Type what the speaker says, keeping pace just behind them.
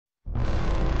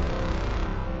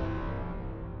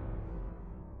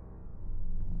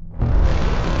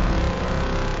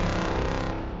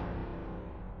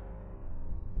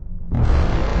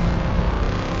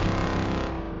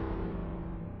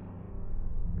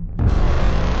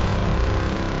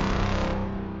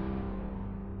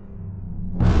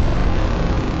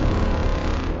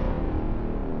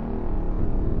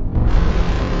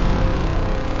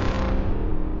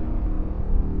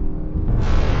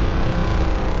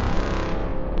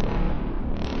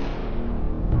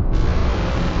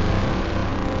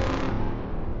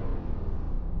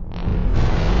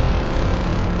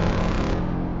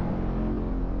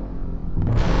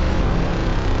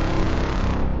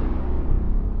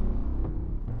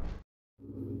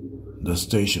The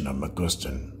station of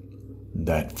McQuestion,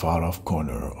 that far-off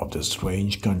corner of the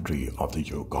strange country of the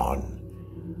Yukon,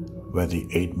 where the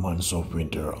 8 months of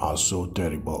winter are so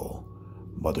terrible,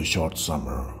 but the short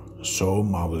summer so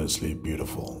marvelously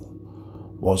beautiful,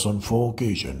 was on 4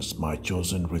 occasions my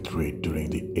chosen retreat during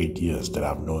the 8 years that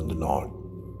I've known the North.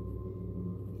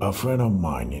 A friend of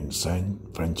mine in San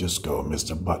Francisco,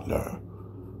 Mr. Butler,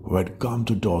 who had come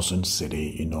to Dawson City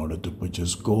in order to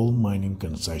purchase gold mining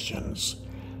concessions,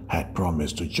 had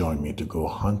promised to join me to go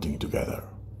hunting together.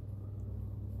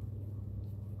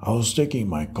 I was taking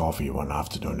my coffee one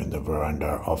afternoon in the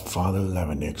veranda of Father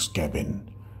Levenuk's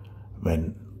cabin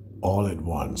when all at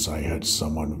once I heard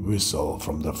someone whistle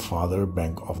from the farther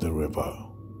bank of the river.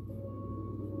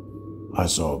 I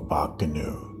saw a bark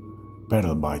canoe,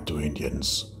 paddled by 2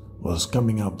 Indians, was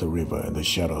coming up the river in the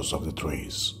shadows of the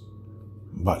trees.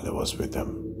 Butler was with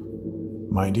them.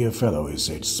 "My dear fellow," he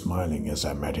said, smiling as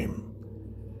I met him,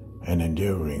 and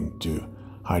endeavoring to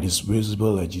hide his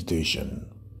visible agitation.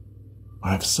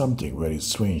 "I have something very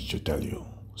strange to tell you,"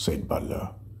 said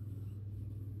Butler.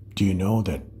 "Do you know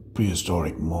that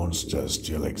prehistoric monsters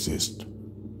still exist?"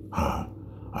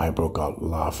 I broke out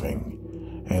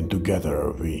laughing, and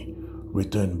together we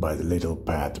returned by the little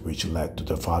path which led to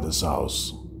the father's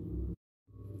house.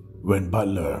 When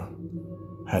Butler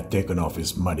had taken off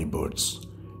his muddy boots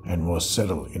and was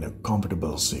settled in a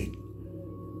comfortable seat,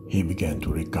 he began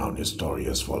to recount his story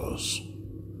as follows.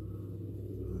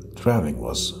 Traveling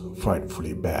was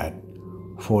frightfully bad,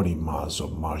 40 miles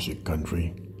of marshy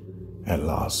country. At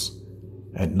last,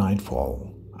 at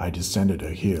nightfall, I descended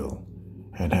a hill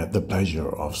and had the pleasure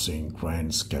of seeing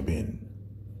Grant's cabin.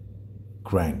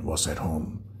 Grant was at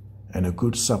home, and a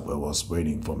good supper was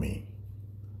waiting for me.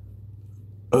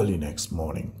 Early next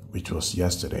morning, which was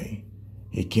yesterday,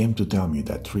 he came to tell me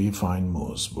that 3 fine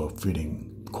moose were feeding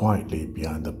quietly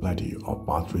behind the plateau of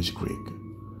Partridge Creek.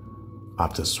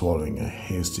 After swallowing a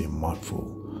hasty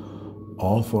mouthful,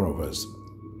 all 4 of us,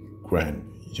 Grant,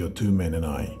 your 2 men and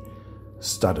I,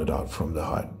 started out from the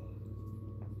hut.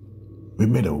 We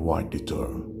made a wide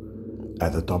detour.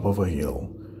 At the top of a hill,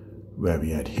 where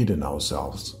we had hidden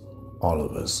ourselves, all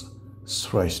of us,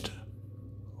 stretched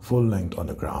full length on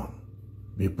the ground.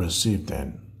 We perceived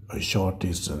then, a short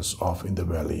distance off in the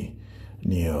valley,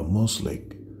 near a moose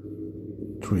lake,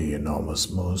 3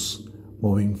 enormous moose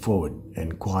moving forward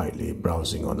and quietly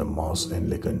browsing on the moss and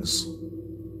lichens.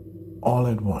 All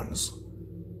at once,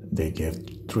 they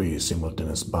gave 3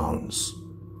 simultaneous bounds,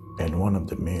 and one of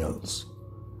the males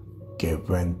gave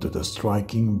vent to the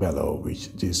striking bellow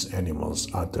which these animals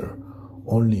utter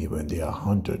only when they are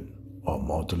hunted or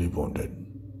mortally wounded.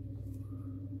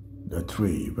 The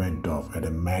 3 went off at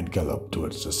a mad gallop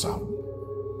towards the south.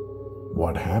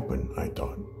 What happened, I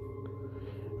thought.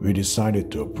 We decided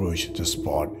to approach the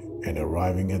spot, and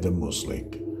arriving at the moose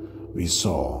lake, we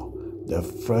saw the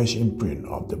fresh imprint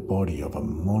of the body of a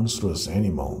monstrous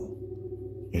animal.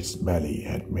 Its belly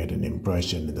had made an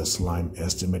impression in the slime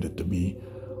estimated to be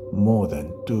more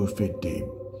than 2 feet deep,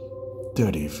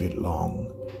 30 feet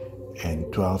long,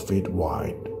 and 12 feet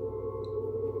wide.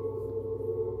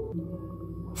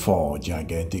 4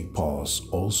 gigantic paws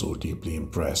also deeply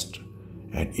impressed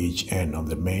at each end of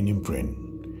the main imprint,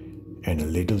 and a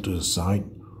little to the side,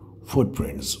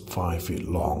 footprints 5 feet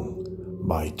long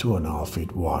by 2.5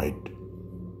 feet wide.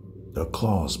 The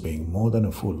claws being more than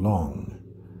a foot long,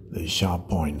 the sharp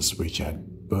points which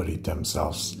had buried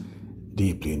themselves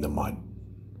deeply in the mud.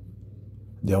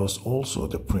 There was also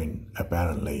the print,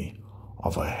 apparently,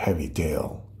 of a heavy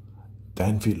tail,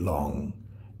 10 feet long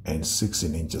and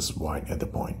 16 inches wide at the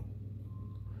point.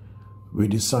 We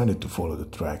decided to follow the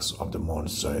tracks of the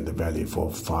monster in the valley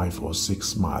for 5 or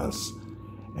 6 miles,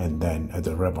 and then at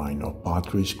the ravine of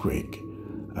Partridge Creek,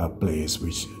 a place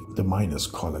which the miners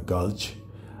call a gulch,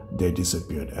 they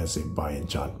disappeared as if by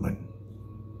enchantment.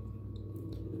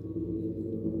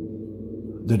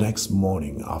 The next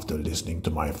morning, after listening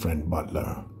to my friend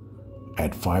Butler,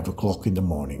 at 5 o'clock in the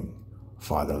morning,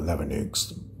 Father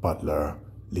Levenuk's Butler,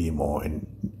 Lemore, and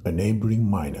a neighboring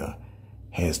miner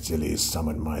hastily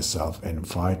summoned myself and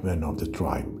 5 men of the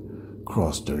tribe,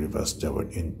 crossed the river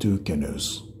Stewart in 2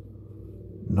 canoes.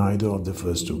 Neither of the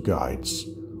first 2 guides,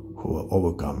 who were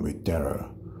overcome with terror,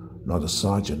 nor the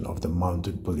sergeant of the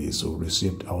mounted police who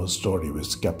received our story with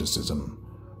skepticism,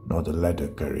 nor the letter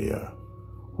carrier,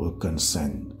 will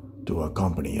consent to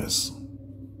accompany us.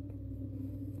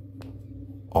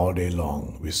 All day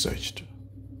long we searched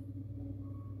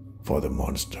for the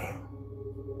monster,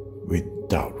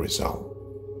 without result.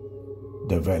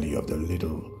 The valley of the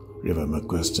little river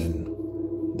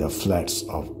McQuestion, the flats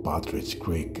of Partridge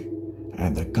Creek,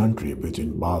 and the country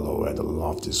between Barlow and the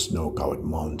lofty snow-covered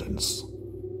mountains.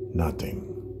 Nothing.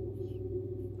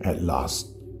 At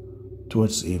last,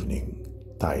 towards evening,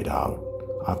 tired out,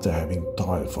 after having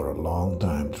toiled for a long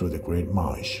time through the great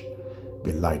marsh,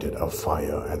 we lighted a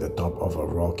fire at the top of a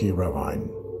rocky ravine.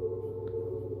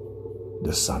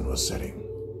 The sun was setting.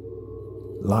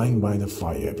 Lying by the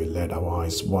fire, we let our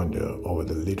eyes wander over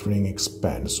the glittering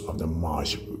expanse of the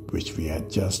marsh which we had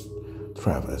just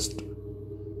traversed.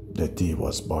 The tea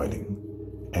was boiling,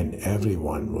 and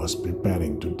everyone was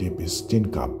preparing to dip his tin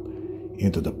cup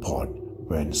into the pot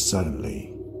when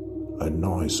suddenly a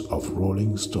noise of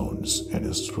rolling stones and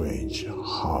a strange,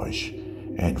 harsh,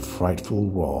 and frightful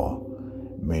roar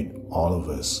made all of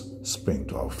us spring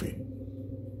to our feet.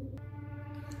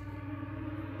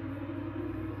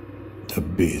 The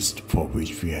beast for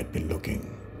which we had been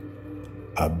looking,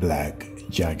 a black,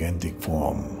 gigantic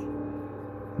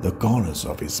form, the corners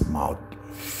of his mouth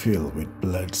filled with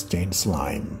blood-stained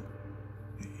slime,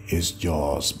 his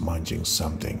jaws munching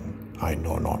something, I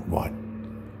know not what,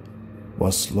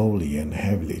 was slowly and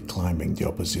heavily climbing the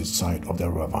opposite side of the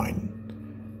ravine,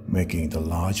 making the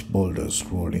large boulders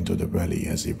roll into the valley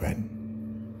as he went.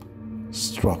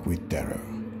 Struck with terror,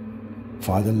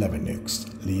 Father Levenix,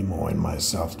 Limo, and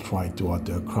myself tried to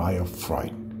utter a cry of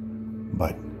fright,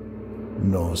 but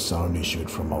no sound issued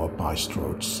from our parched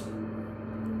throats.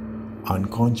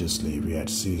 Unconsciously, we had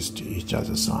seized each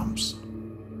other's arms.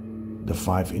 The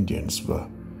 5 Indians were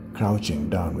crouching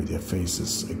down with their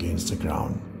faces against the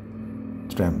ground,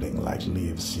 trembling like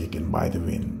leaves shaken by the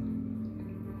wind.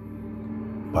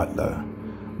 Butler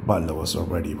was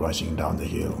already rushing down the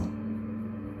hill.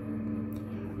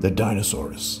 "The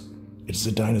dinosaurs! It's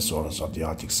the dinosaurs of the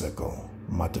Arctic Circle,"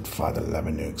 muttered Father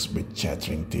Levenix with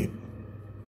chattering teeth.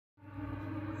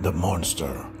 The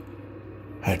monster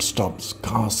had stopped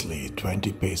scarcely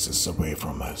 20 paces away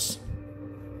from us,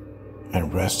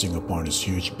 and resting upon his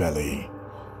huge belly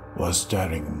was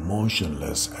staring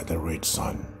motionless at the red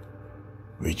sun,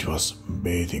 which was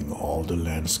bathing all the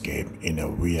landscape in a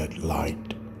weird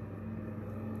light.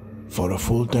 For a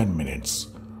full 10 minutes,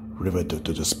 riveted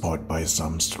to the spot by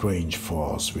some strange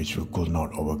force which we could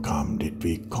not overcome, did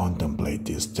we contemplate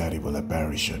this terrible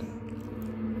apparition.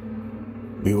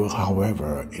 We were,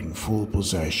 however, in full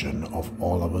possession of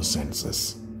all our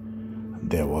senses.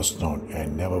 There was not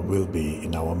and never will be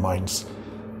in our minds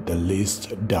the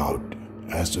least doubt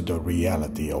as to the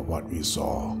reality of what we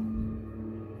saw.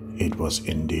 It was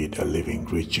indeed a living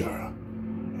creature,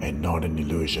 and not an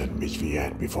illusion which we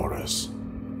had before us.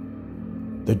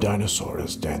 The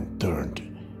Dinosaurus then turned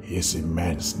his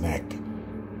immense neck,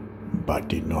 but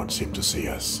did not seem to see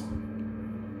us.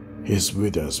 His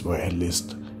withers were at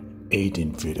least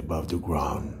 18 feet above the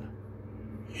ground.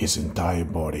 His entire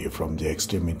body, from the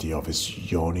extremity of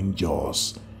his yawning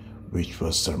jaws, which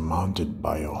was surmounted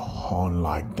by a horn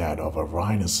like that of a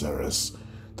rhinoceros,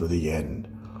 to the end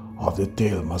of the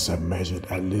tail, must have measured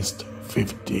at least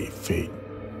 50 feet.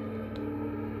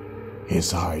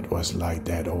 His hide was like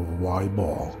that of a wild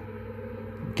boar,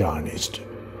 garnished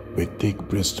with thick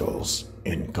bristles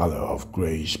in color of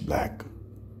grayish-black.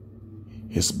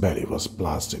 His belly was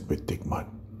plastered with thick mud.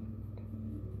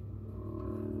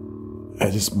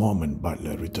 At this moment,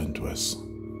 Butler returned to us.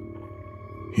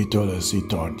 He told us he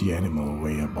thought the animal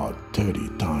weighed about 30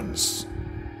 tons.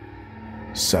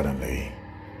 Suddenly,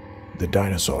 the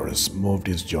Dinosaurus moved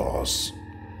his jaws,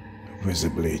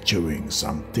 visibly chewing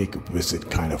some thick,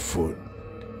 viscid kind of food,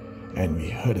 and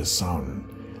we heard a sound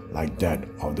like that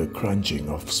of the crunching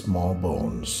of small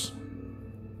bones.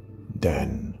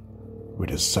 Then, with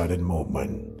a sudden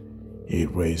movement, he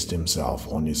raised himself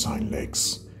on his hind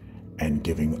legs, and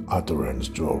giving utterance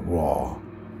to a raw,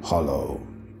 hollow,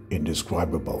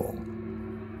 indescribable,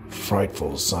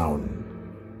 frightful sound,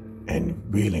 and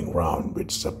wheeling round with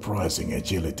surprising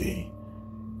agility,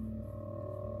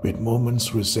 with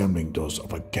movements resembling those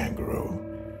of a kangaroo,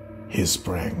 he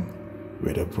sprang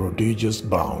with a prodigious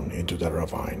bound into the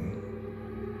ravine.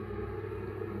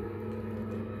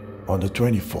 On the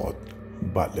 24th,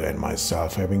 Butler and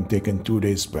myself, having taken 2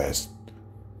 days' rest,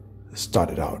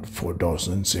 started out for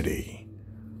Dawson City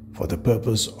for the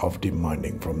purpose of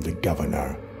demanding from the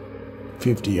governor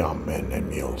 50 armed men and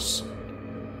mules.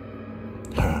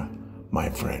 My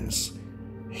friends,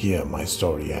 here my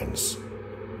story ends,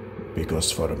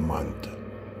 because for a month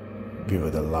we were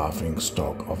the laughing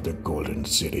stock of the Golden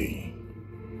City.